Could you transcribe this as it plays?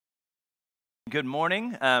Good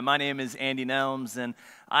morning. My name is Andy Nelms, and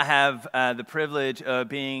I have the privilege of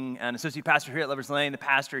being an associate pastor here at Lovers Lane, the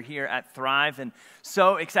pastor here at Thrive, and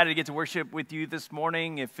so excited to get to worship with you this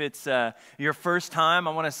morning. If it's your first time,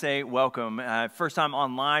 I want to say welcome. First time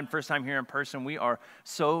online, first time here in person. We are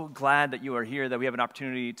so glad that you are here, that we have an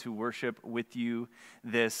opportunity to worship with you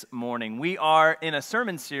this morning. We are in a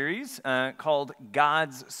sermon series called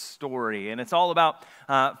God's Story, and it's all about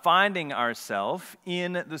finding ourselves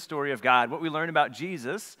in the story of God. What we learn about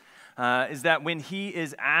Jesus is that when he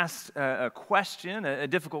is asked a question, a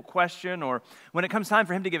difficult question, or when it comes time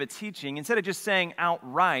for him to give a teaching, instead of just saying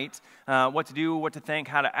outright what to do, what to think,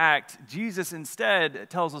 how to act, Jesus instead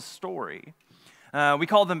tells a story. We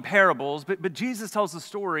call them parables, but Jesus tells a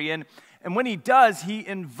story, and when he does, he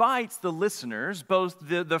invites the listeners, both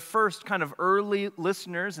the first kind of early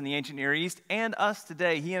listeners in the ancient Near East and us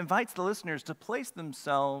today, he invites the listeners to place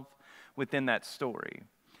themselves within that story.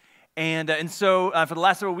 And so for the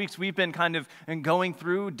last several weeks, we've been kind of going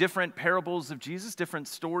through different parables of Jesus, different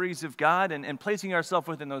stories of God, and placing ourselves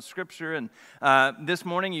within those scripture. And this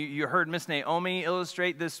morning, you heard Miss Naomi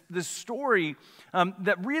illustrate this story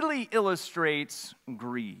that really illustrates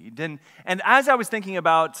greed. And as I was thinking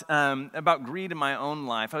about greed in my own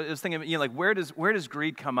life, I was thinking, like where does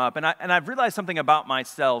greed come up? And I've realized something about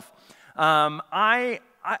myself.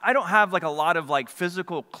 I don't have like a lot of like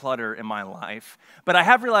physical clutter in my life, but I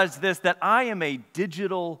have realized this, that I am a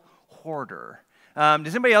digital hoarder.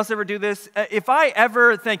 Does anybody else ever do this?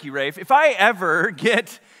 Thank you, Rafe, if I ever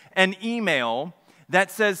get an email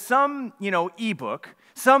that says some, ebook,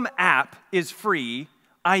 some app is free,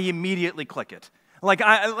 I immediately click it.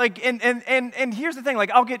 And here's the thing,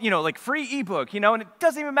 I'll get, like free ebook, and it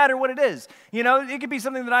doesn't even matter what it is. It could be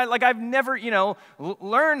something that I've never,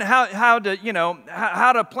 learned how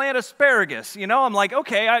to plant asparagus. I'm like,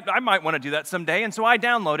 okay, I might want to do that someday. And so I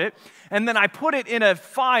download it, and then I put it in a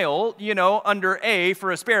file, under A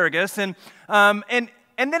for asparagus, and then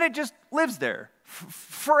it just lives there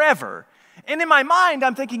forever. And in my mind,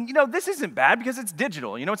 I'm thinking, this isn't bad because it's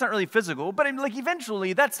digital. It's not really physical. But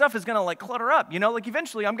eventually, that stuff is going to clutter up.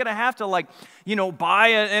 Eventually, I'm going to have to buy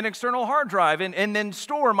an external hard drive and then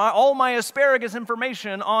store all my asparagus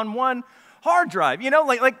information on one hard drive.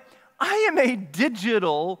 I am a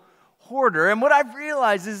digital hoarder. And what I've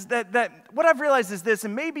realized is this,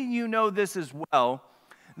 and maybe you know this as well,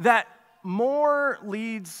 that more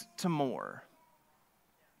leads to more.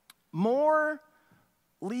 More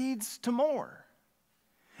leads to more.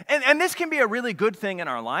 And this can be a really good thing in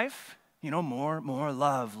our life. More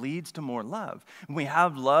love leads to more love. When we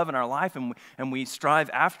have love in our life and we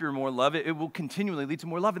strive after more love, it will continually lead to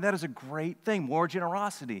more love, and that is a great thing. More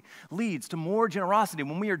generosity leads to more generosity.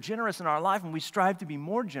 When we are generous in our life and we strive to be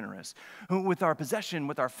more generous with our possession,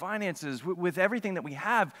 with our finances, with everything that we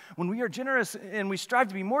have, when we are generous and we strive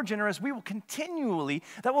to be more generous, we will continually,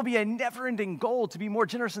 that will be a never-ending goal to be more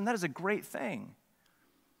generous, and that is a great thing.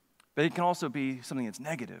 But it can also be something that's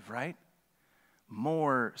negative, right?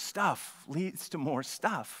 More stuff leads to more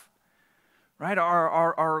stuff, right?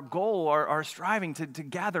 Our goal, our striving to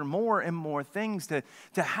gather more and more things, to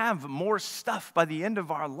have more stuff by the end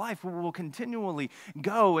of our life, will continually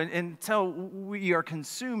go until we are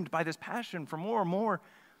consumed by this passion for more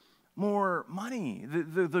money.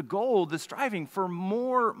 The goal, the striving for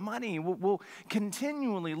more money will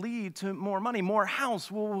continually lead to more money. More house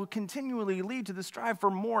will continually lead to the strive for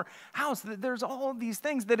more house. There's all these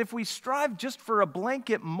things that if we strive just for a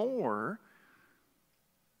blanket more,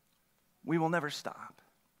 we will never stop.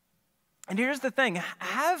 And here's the thing,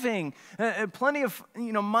 having plenty of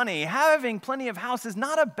money, having plenty of house is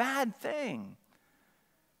not a bad thing.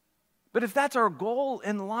 But if that's our goal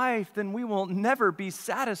in life, then we will never be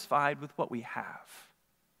satisfied with what we have.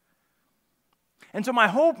 And so my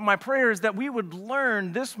hope, my prayer is that we would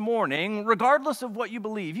learn this morning, regardless of what you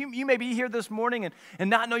believe. You may be here this morning and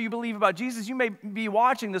not know you believe about Jesus. You may be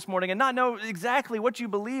watching this morning and not know exactly what you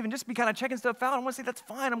believe and just be kind of checking stuff out. I want to say, that's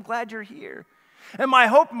fine. I'm glad you're here. And my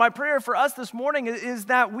hope, my prayer for us this morning is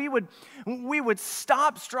that we would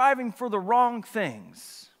stop striving for the wrong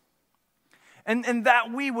things. And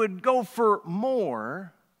that we would go for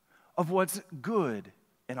more of what's good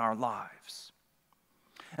in our lives.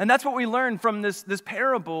 And that's what we learned from this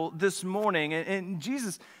parable this morning. And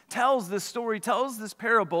Jesus tells this story, tells this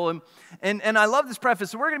parable. And I love this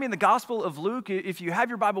preface. So we're going to be in the Gospel of Luke. If you have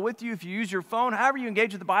your Bible with you, if you use your phone, however you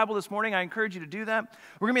engage with the Bible this morning, I encourage you to do that.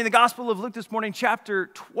 We're going to be in the Gospel of Luke this morning,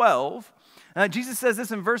 chapter 12. Jesus says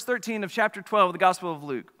this in verse 13 of chapter 12 of the Gospel of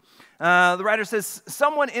Luke. The writer says,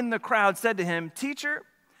 someone in the crowd said to him, "Teacher,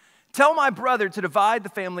 tell my brother to divide the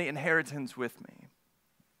family inheritance with me."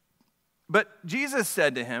 But Jesus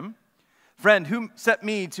said to him, Friend, who set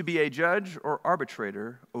me to be a judge or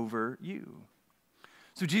arbitrator over you?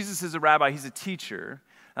 So Jesus is a rabbi, he's a teacher,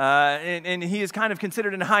 and he is kind of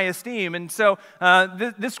considered in high esteem. And so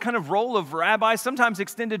this kind of role of rabbi, sometimes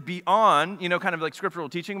extended beyond, kind of like scriptural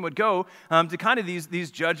teaching, would go to kind of these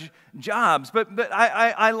judge jobs. But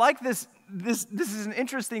I like this. This is an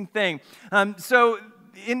interesting thing. So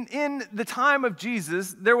in the time of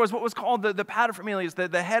Jesus, there was what was called the paterfamilias,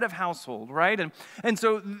 the head of household, right? And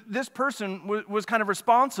so this person was kind of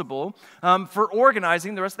responsible for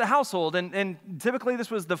organizing the rest of the household. And typically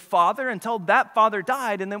this was the father until that father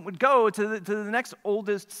died, and then would go to the next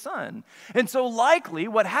oldest son. And so likely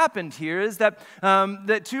what happened here is that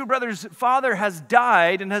that two brothers' father has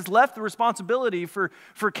died and has left the responsibility for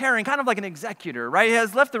caring, kind of like an executor, right? He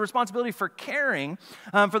has left the responsibility for caring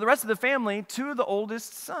for the rest of the family to the oldest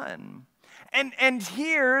son. And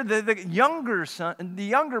here the younger son, the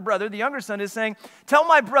younger brother, the younger son is saying, tell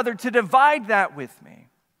my brother to divide that with me.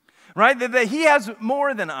 Right? That he has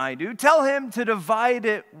more than I do. Tell him to divide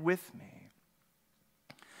it with me.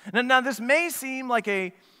 Now this may seem like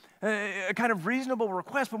a kind of reasonable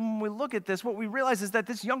request, but when we look at this, what we realize is that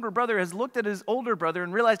this younger brother has looked at his older brother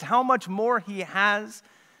and realized how much more he has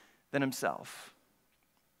than himself.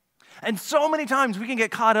 And so many times we can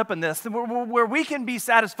get caught up in this, where we can be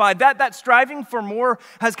satisfied. That striving for more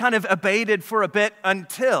has kind of abated for a bit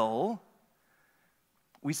until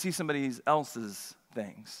we see somebody else's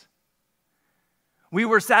things. We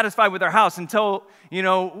were satisfied with our house until,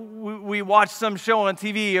 we watched some show on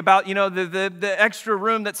TV about, the extra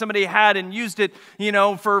room that somebody had and used it,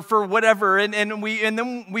 for whatever. And then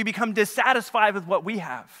we become dissatisfied with what we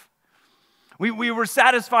have. We were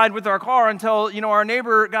satisfied with our car until, our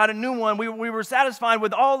neighbor got a new one. We were satisfied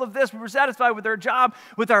with all of this. We were satisfied with our job,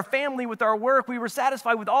 with our family, with our work. We were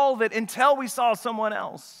satisfied with all of it until we saw someone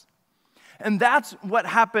else. And that's what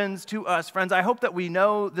happens to us, friends. I hope that we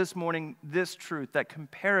know this morning this truth, that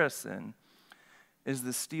comparison is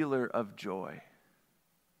the stealer of joy.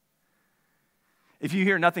 If you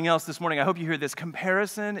hear nothing else this morning, I hope you hear this.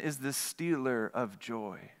 Comparison is the stealer of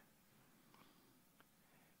joy.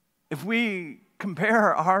 If we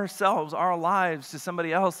compare ourselves, our lives to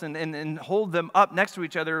somebody else and hold them up next to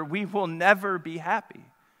each other, we will never be happy.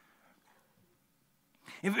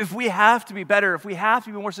 If we have to be better, if we have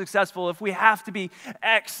to be more successful, if we have to be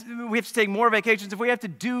X, we have to take more vacations, if we have to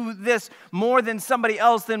do this more than somebody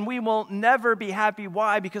else, then we will never be happy.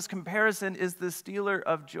 Why? Because comparison is the stealer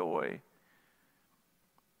of joy.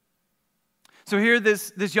 So here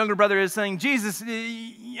this younger brother is saying, Jesus,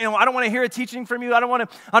 I don't want to hear a teaching from you. I don't want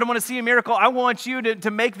to see a miracle. I want you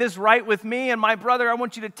to make this right with me and my brother. I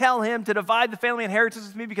want you to tell him to divide the family inheritance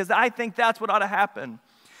with me because I think that's what ought to happen.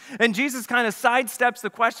 And Jesus kind of sidesteps the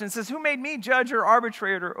question and says, who made me judge or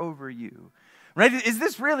arbitrator over you? Right? Is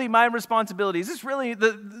this really my responsibility? Is this really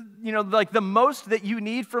the most that you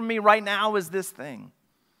need from me right now is this thing?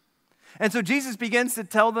 And so Jesus begins to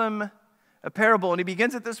tell them a parable, and he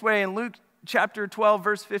begins it this way in Luke chapter 12,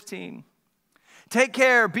 verse 15. Take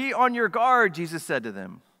care, be on your guard, Jesus said to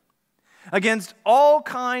them, against all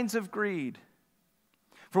kinds of greed.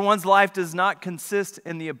 For one's life does not consist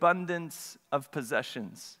in the abundance of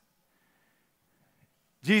possessions.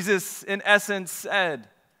 Jesus, in essence, said,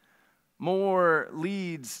 more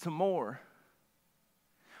leads to more.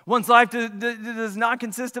 One's life does not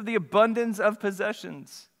consist of the abundance of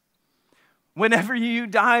possessions. Whenever you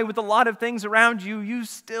die with a lot of things around you, you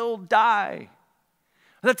still die.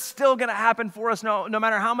 That's still going to happen for us no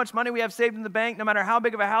matter how much money we have saved in the bank, no matter how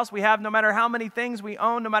big of a house we have, no matter how many things we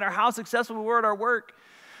own, no matter how successful we were at our work,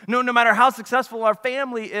 no matter how successful our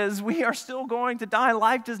family is, we are still going to die.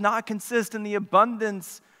 Life does not consist in the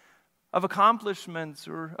abundance of accomplishments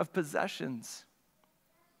or of possessions.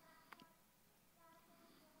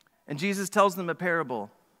 And Jesus tells them a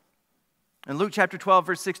parable. In Luke chapter 12,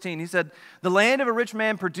 verse 16, he said, the land of a rich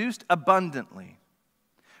man produced abundantly.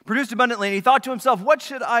 And he thought to himself, what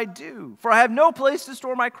should I do? For I have no place to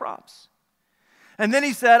store my crops. And then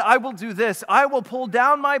he said, I will do this. I will pull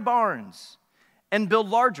down my barns and build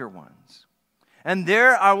larger ones. And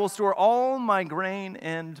there I will store all my grain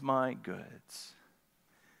and my goods.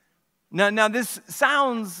 Now this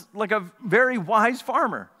sounds like a very wise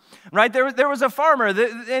farmer. Right? There was a farmer,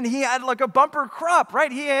 and he had like a bumper crop,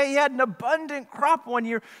 right? He had an abundant crop one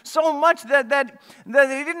year, so much that he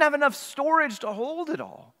didn't have enough storage to hold it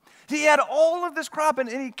all. He had all of this crop, and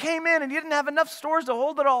he came in, and he didn't have enough stores to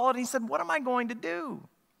hold it all, and he said, what am I going to do?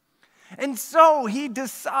 And so he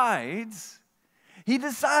decides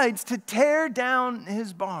to tear down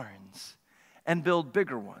his barns and build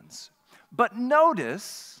bigger ones. But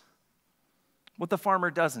notice what the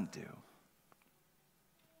farmer doesn't do.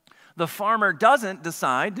 The farmer doesn't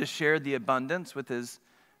decide to share the abundance with his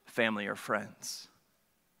family or friends.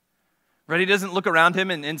 Right? He doesn't look around him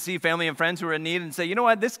and see family and friends who are in need and say, you know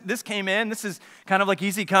what, this came in. This is kind of like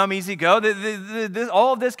easy come, easy go.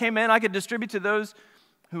 All of this came in. I could distribute to those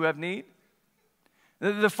who have need.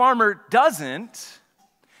 The farmer doesn't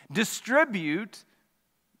distribute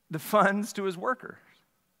the funds to his workers.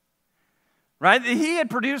 Right? He had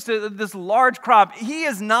produced this large crop. He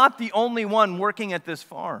is not the only one working at this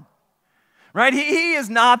farm. Right? He is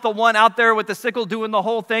not the one out there with the sickle doing the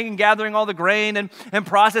whole thing and gathering all the grain and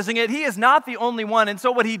processing it. He is not the only one. And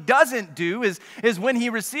so what he doesn't do is when he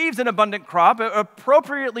receives an abundant crop,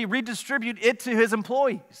 appropriately redistribute it to his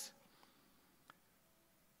employees.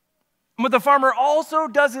 What the farmer also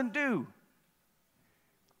doesn't do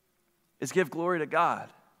is give glory to God,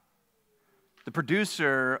 the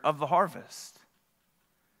producer of the harvest.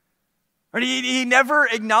 Right? He never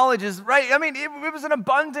acknowledges, right? I mean, it was an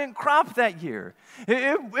abundant crop that year.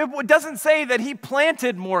 It doesn't say that he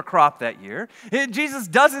planted more crop that year. Jesus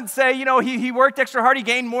doesn't say, he worked extra hard, he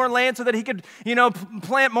gained more land so that he could,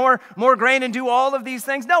 plant more grain and do all of these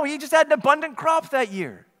things. No, he just had an abundant crop that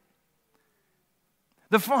year.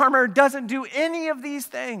 The farmer doesn't do any of these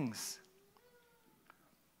things.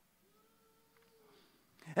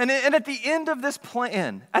 And at the end of this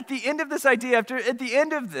plan, at the end of this idea, at the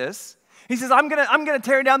end of this, he says, I'm gonna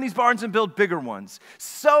tear down these barns and build bigger ones.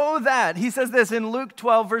 So that, he says this in Luke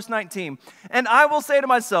 12, verse 19, and I will say to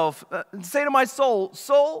my soul,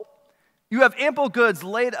 soul, you have ample goods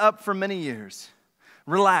laid up for many years.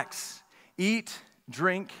 Relax, eat,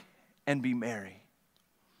 drink, and be merry.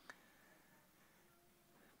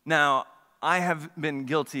 Now, I have been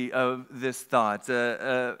guilty of this thought.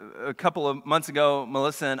 A couple of months ago,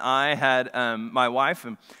 Melissa and I had, my wife,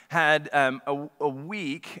 had a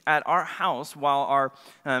week at our house while our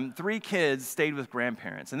 3 kids stayed with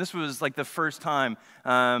grandparents. And this was like the first time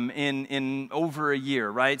in over a year,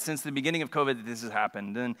 right? Since the beginning of COVID that this has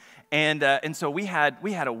happened. And so we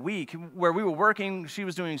had a week where we were working, she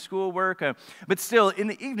was doing schoolwork, but still in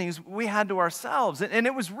the evenings we had to ourselves. And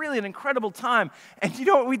it was really an incredible time. And you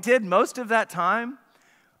know what we did most of that time?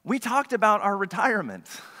 We talked about our retirement.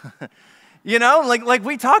 Like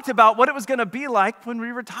we talked about what it was going to be like when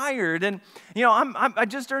we retired. And, I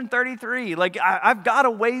just turned 33. Like, I've got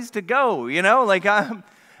a ways to go,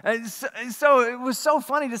 So it was so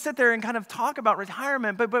funny to sit there and kind of talk about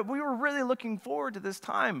retirement, but we were really looking forward to this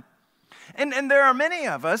time. And there are many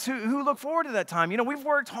of us who look forward to that time. We've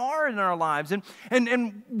worked hard in our lives,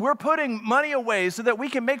 and we're putting money away so that we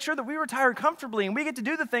can make sure that we retire comfortably, and we get to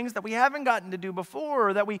do the things that we haven't gotten to do before,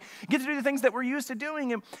 or that we get to do the things that we're used to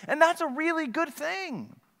doing. And that's a really good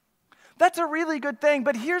thing. That's a really good thing.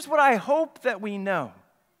 But here's what I hope that we know.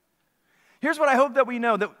 Here's what I hope that we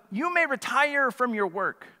know, that you may retire from your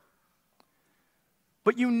work,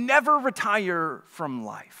 but you never retire from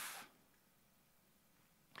life.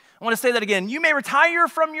 I want to say that again. You may retire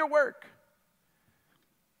from your work,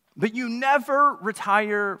 but you never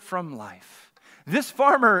retire from life. This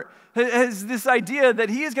farmer has this idea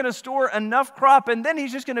that he is going to store enough crop and then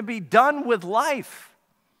he's just going to be done with life.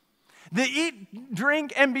 The eat,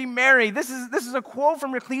 drink, and be merry. This is a quote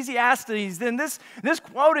from Ecclesiastes. And this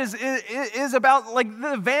quote is about like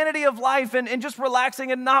the vanity of life and just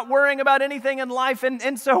relaxing and not worrying about anything in life.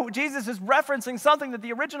 And so Jesus is referencing something that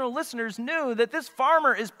the original listeners knew, that this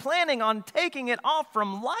farmer is planning on taking it off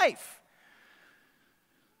from life.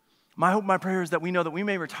 My hope, my prayer is that we know that we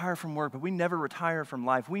may retire from work, but we never retire from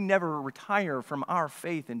life. We never retire from our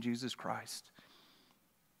faith in Jesus Christ.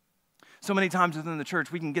 So many times within the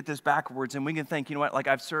church, we can get this backwards and we can think, like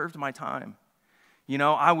I've served my time.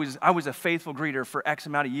 I was a faithful greeter for X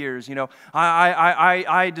amount of years.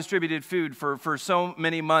 I distributed food for so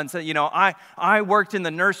many months. I worked in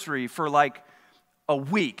the nursery for like a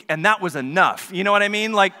week and that was enough. You know what I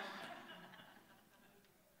mean? Like,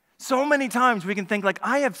 so many times we can think like,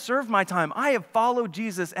 I have served my time. I have followed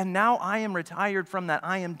Jesus and now I am retired from that.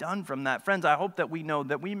 I am done from that. Friends, I hope that we know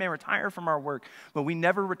that we may retire from our work, but we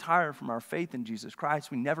never retire from our faith in Jesus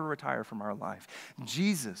Christ. We never retire from our life.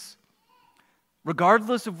 Jesus,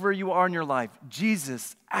 regardless of where you are in your life,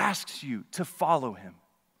 Jesus asks you to follow him.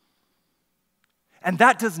 And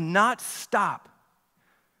that does not stop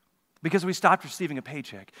because we stopped receiving a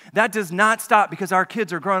paycheck. That does not stop because our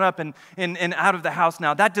kids are grown up and out of the house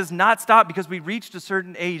now. That does not stop because we reached a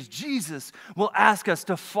certain age. Jesus will ask us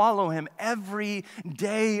to follow him every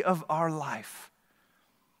day of our life.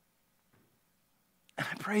 And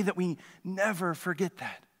I pray that we never forget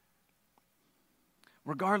that.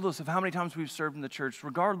 Regardless of how many times we've served in the church,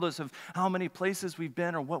 regardless of how many places we've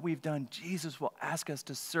been or what we've done, Jesus will ask us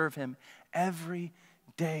to serve him every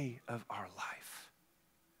day of our life.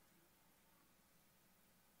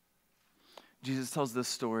 Jesus tells this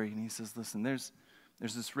story, and he says, listen, there's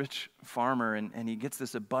this rich farmer, and he gets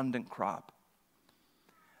this abundant crop.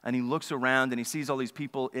 And he looks around, and he sees all these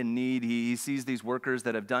people in need. He sees these workers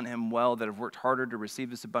that have done him well, that have worked harder to receive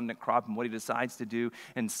this abundant crop. And what he decides to do,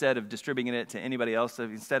 instead of distributing it to anybody else,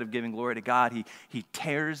 instead of giving glory to God, he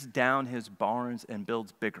tears down his barns and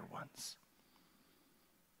builds bigger ones.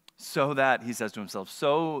 So that, he says to himself,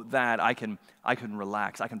 so that I can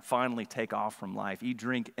relax. I can finally take off from life. Eat,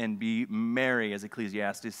 drink, and be merry, as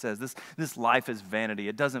Ecclesiastes says. This life is vanity.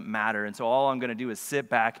 It doesn't matter. And so all I'm going to do is sit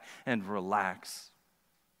back and relax.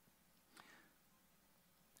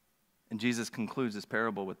 And Jesus concludes this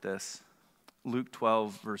parable with this. Luke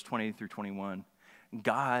 12, verse 20 through 21.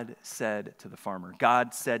 God said to the farmer,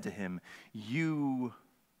 God said to him, "You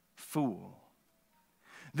fool.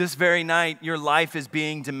 This very night your life is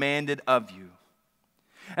being demanded of you.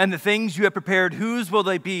 And the things you have prepared, whose will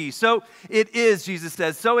they be? So it is," Jesus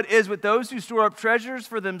says, "so it is with those who store up treasures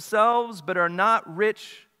for themselves, but are not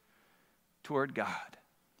rich toward God."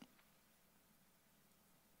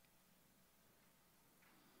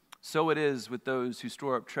 So it is with those who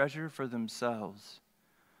store up treasure for themselves,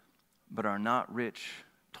 but are not rich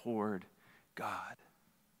toward God.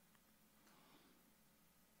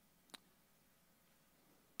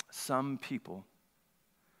 Some people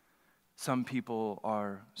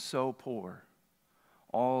are so poor,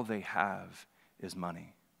 all they have is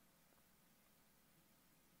money.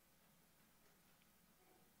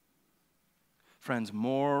 Friends,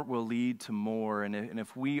 more will lead to more, and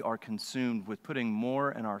if we are consumed with putting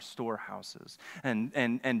more in our storehouses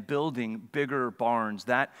and building bigger barns,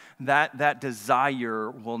 that desire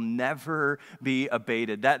will never be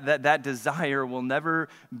abated. That desire will never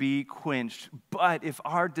be quenched. But if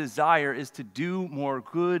our desire is to do more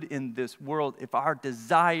good in this world, if our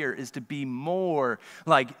desire is to be more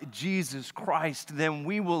like Jesus Christ, then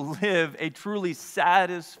we will live a truly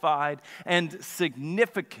satisfied and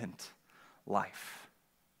significant life.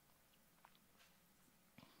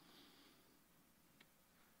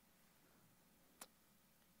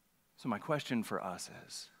 So my question for us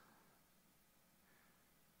is,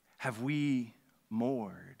 have we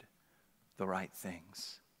moored the right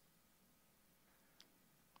things?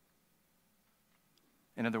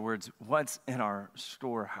 In other words, what's in our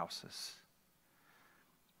storehouses?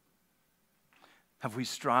 Have we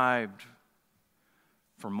strived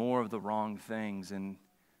for more of the wrong things and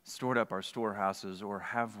stored up our storehouses, or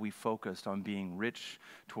have we focused on being rich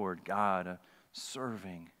toward God,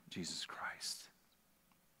 serving Jesus Christ?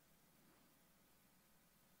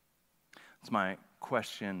 That's my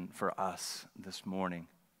question for us this morning.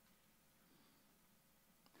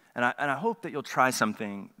 And I hope that you'll try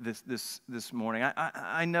something this morning.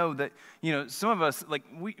 I know that, some of us, like,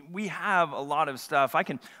 we have a lot of stuff. I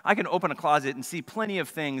can open a closet and see plenty of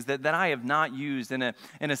things that I have not used in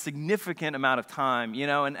a significant amount of time,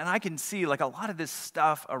 and I can see like a lot of this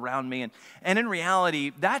stuff around me. And in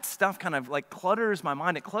reality, that stuff kind of like clutters my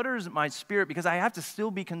mind. It clutters my spirit because I have to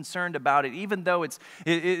still be concerned about it, even though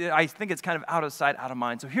I think it's kind of out of sight, out of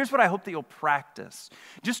mind. So here's what I hope that you'll practice.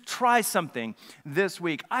 Just try something this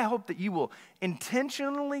week. I hope that you will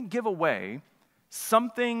intentionally give away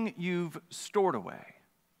something you've stored away.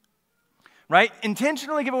 Right?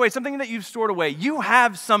 Intentionally give away something that you've stored away. You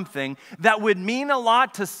have something that would mean a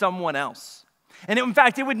lot to someone else. And in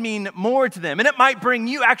fact, it would mean more to them. And it might bring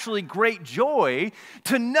you actually great joy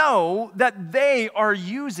to know that they are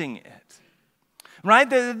using it. Right?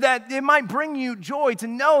 That it might bring you joy to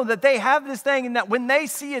know that they have this thing and that when they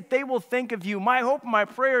see it, they will think of you. My hope and my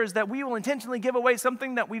prayer is that we will intentionally give away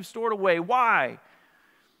something that we've stored away. Why?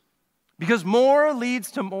 Because more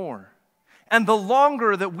leads to more. And the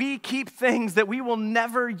longer that we keep things that we will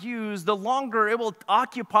never use, the longer it will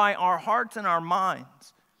occupy our hearts and our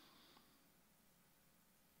minds.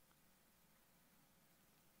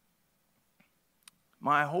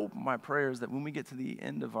 My hope and my prayer is that when we get to the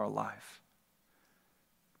end of our life,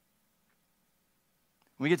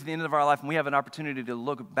 when we get to the end of our life and we have an opportunity to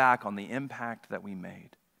look back on the impact that we made,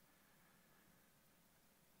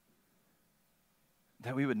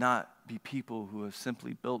 that we would not be people who have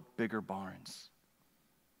simply built bigger barns,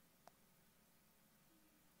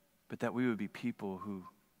 but that we would be people who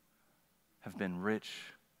have been rich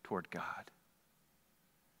toward God.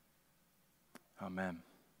 Amen.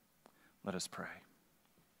 Let us pray.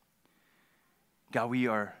 God, we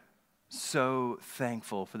are so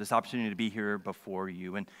thankful for this opportunity to be here before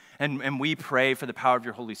you. And we pray for the power of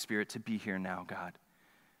your Holy Spirit to be here now, God.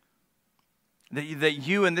 That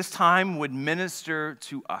you in this time would minister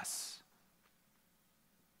to us.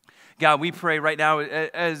 God, we pray right now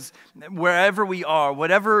as wherever we are,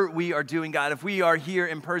 whatever we are doing, God, if we are here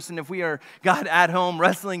in person, if we are, God, at home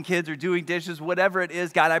wrestling kids or doing dishes, whatever it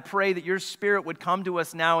is, God, I pray that your Spirit would come to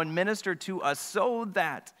us now and minister to us so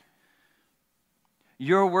that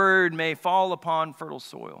your word may fall upon fertile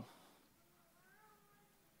soil.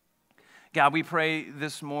 God, we pray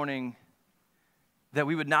this morning that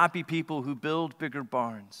we would not be people who build bigger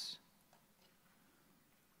barns,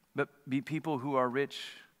 but be people who are rich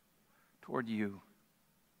toward you.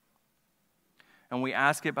 And we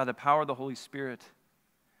ask it by the power of the Holy Spirit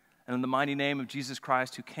and in the mighty name of Jesus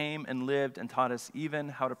Christ, who came and lived and taught us even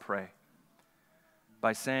how to pray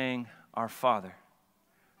by saying, Our Father,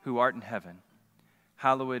 who art in heaven,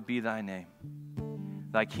 hallowed be thy name.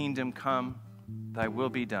 Thy kingdom come, thy will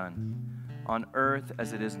be done, on earth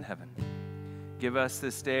as it is in heaven. Give us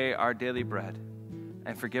this day our daily bread,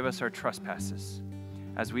 and forgive us our trespasses,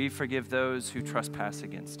 as we forgive those who trespass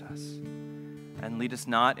against us. And lead us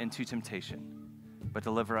not into temptation, but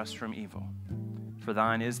deliver us from evil. For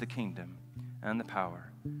thine is the kingdom, and the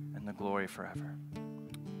power, and the glory forever.